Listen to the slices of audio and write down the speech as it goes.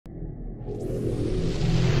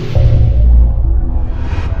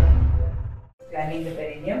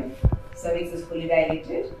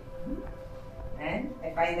dilated, and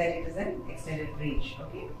I find that it is an extended reach.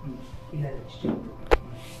 Okay.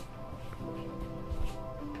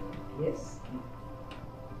 Yes.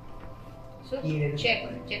 So check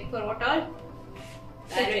for what all?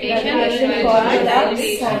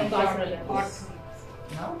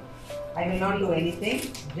 Now I will not do anything.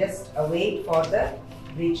 Just await for the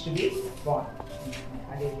breech to be formed.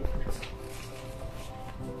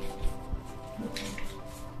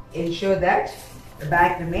 Ensure that the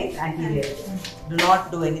back remains anterior. Do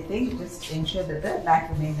not do anything. Just ensure that the back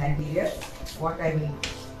remains anterior. What I will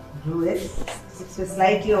do is, if it's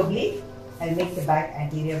slightly oblique, I'll make the back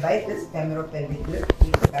anterior by this femoropelvic grip.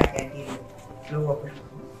 Keep the back anterior. Flow open.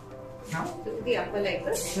 Now, to the upper like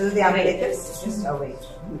this. To the upper like this. Just await.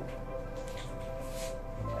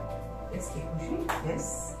 Yes, keep pushing.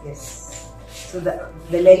 Yes, yes. So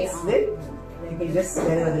the legs will. You can just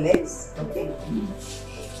deliver the legs. Okay.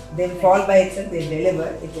 They'll fall by itself. They'll deliver.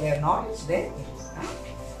 If they are not, then it is.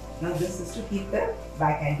 Now this is to keep the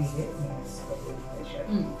back anterior.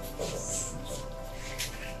 Yes.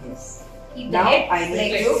 Yes. Now I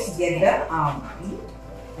need to get the arm.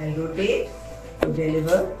 I'll rotate to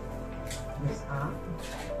deliver this arm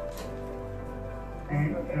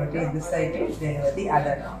and rotate this side to deliver the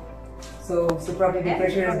other arm. So suprapubic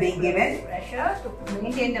pressure is being given. Pressure to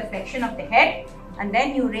maintain the flexion of the head, and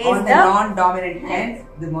then you raise on the non-dominant hand,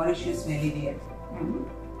 the Mauritius meridian.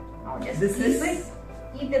 Now just this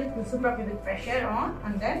keep the suprapubic pressure on,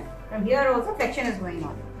 and then from here also flexion is going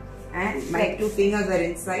on. And my two fingers are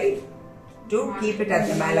inside to keep it at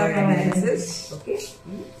the malleoid analysis. Okay.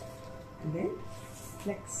 And then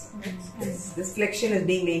flex. This flexion is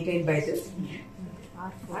being maintained by this.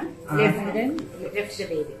 Lift the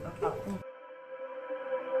baby.